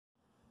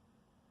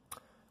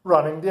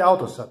running the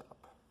AutoSetup.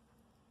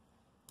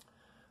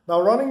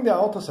 Now, running the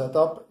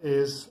AutoSetup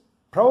is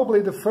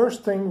probably the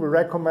first thing we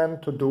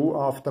recommend to do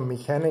after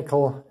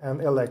mechanical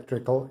and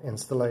electrical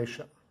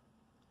installation.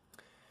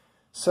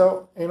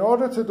 So, in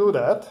order to do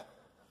that,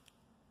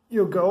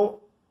 you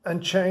go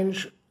and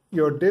change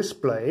your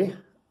display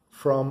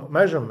from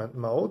measurement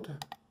mode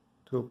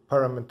to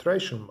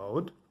parametration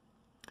mode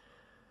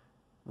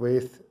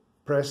with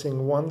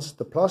pressing once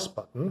the plus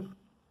button,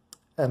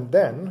 and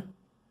then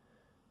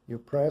you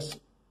press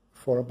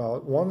for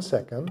about 1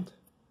 second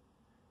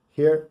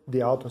here the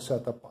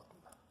AutoSetup button.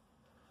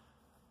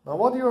 Now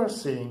what you are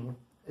seeing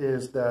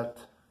is that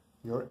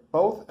your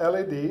both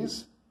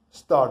LEDs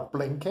start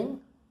blinking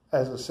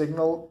as a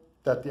signal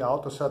that the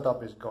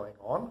AutoSetup is going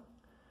on,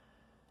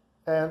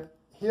 and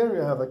here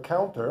you have a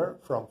counter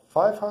from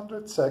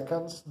 500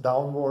 seconds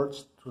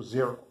downwards to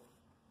 0.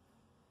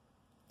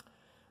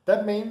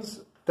 That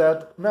means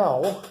that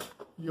now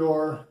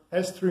your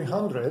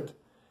S300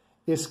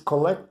 is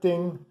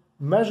collecting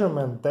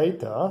measurement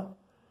data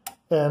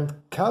and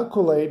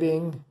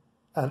calculating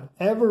an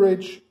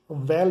average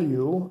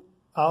value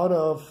out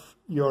of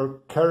your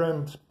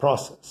current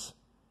process.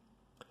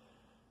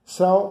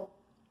 So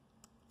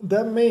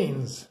that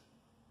means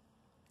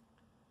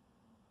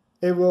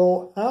it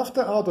will,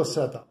 after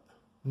AutoSetup,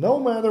 no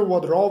matter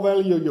what raw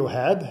value you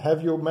had,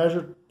 have you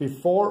measured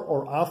before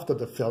or after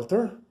the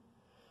filter,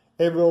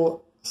 it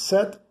will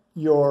set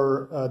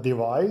your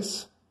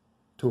device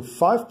to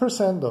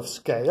 5% of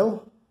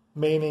scale,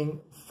 meaning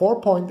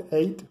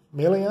 4.8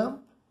 milliamp,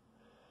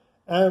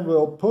 and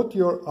will put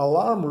your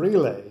alarm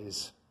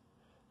relays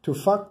to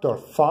factor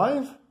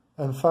 5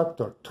 and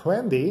factor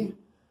 20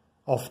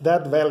 of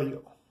that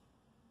value.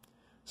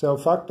 So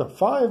factor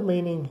 5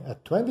 meaning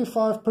at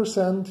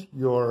 25%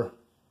 your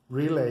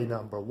relay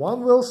number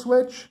 1 will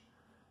switch,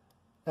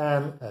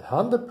 and at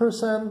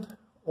 100%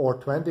 or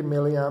 20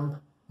 milliamp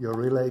your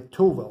relay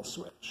 2 will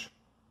switch.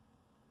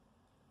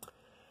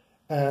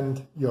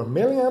 And your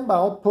milliamp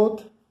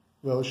output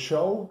will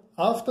show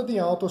after the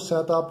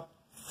AutoSetup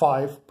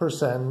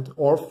 5%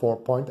 or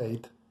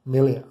 4.8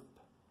 milliamp.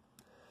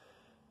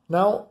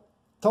 Now,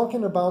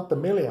 talking about the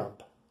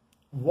milliamp,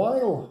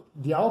 while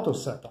the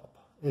AutoSetup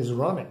is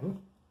running,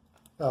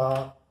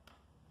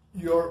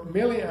 your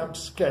milliamp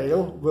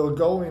scale will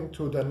go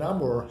into the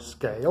number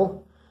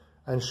scale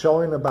and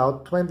showing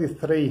about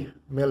 23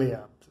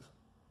 milliamps.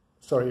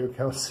 Sorry, you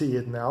can't see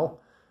it now,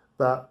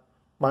 but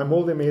my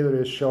multimeter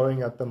is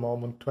showing at the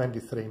moment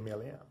 23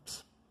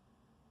 milliamps.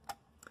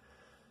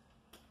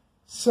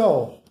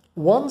 So,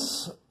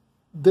 once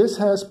this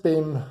has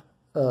been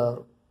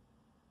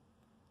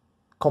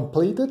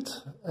completed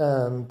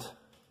and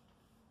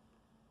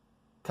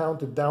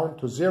counted down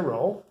to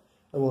 0,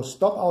 it will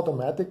stop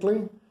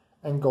automatically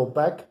and go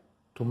back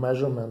to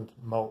measurement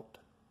mode.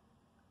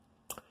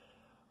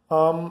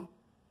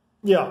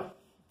 Yeah,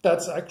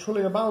 that's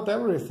actually about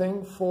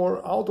everything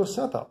for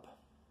AutoSetup.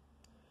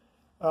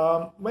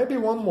 Maybe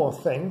one more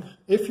thing.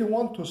 If you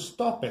want to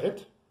stop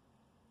it,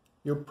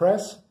 you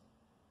press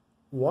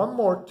one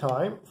more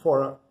time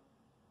for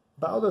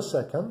about a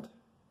second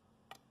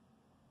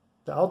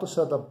the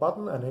AutoSetup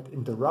button, and it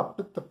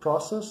interrupted the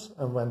process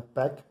and went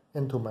back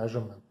into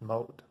measurement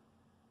mode.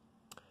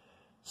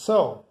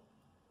 So,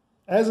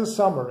 as a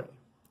summary,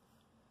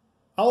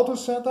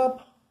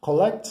 AutoSetup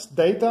collects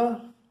data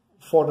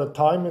for the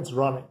time it's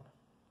running.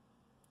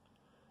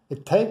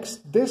 It takes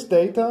this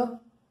data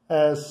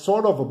as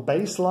sort of a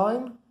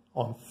baseline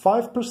on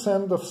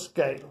 5% of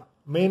scale,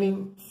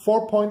 meaning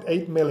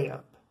 4.8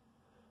 milliamp.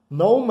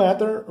 No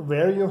matter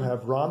where you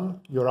have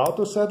run your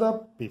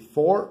AutoSetup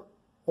before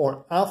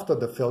or after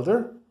the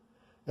filter,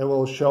 it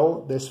will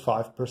show this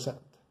 5%.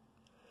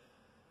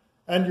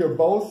 And your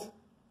both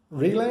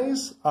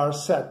relays are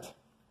set.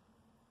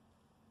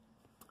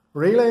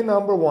 Relay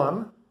number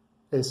 1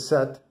 is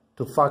set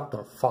to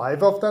factor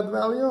 5 of that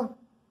value,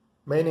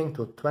 meaning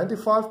to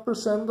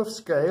 25% of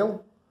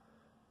scale,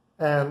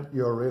 and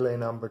your relay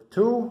number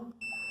 2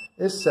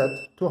 is set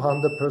to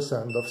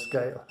 100% of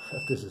scale.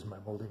 This is my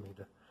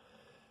multimeter.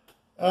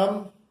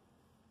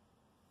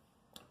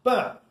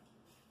 But,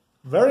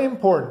 very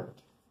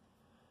important,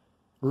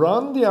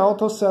 run the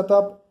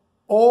AutoSetup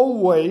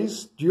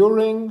always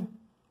during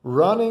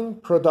running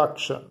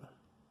production.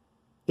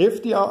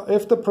 If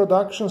the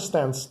production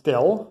stands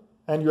still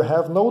and you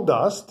have no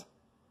dust,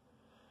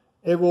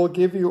 it will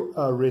give you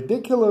a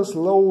ridiculous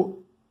low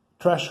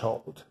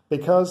threshold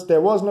because there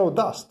was no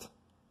dust.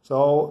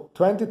 So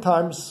 20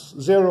 times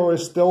 0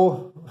 is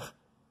still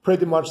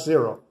pretty much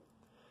 0.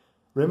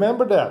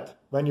 Remember that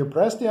when you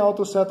press the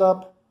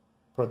AutoSetup,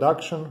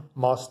 production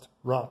must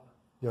run.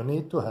 You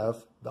need to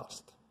have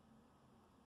dust.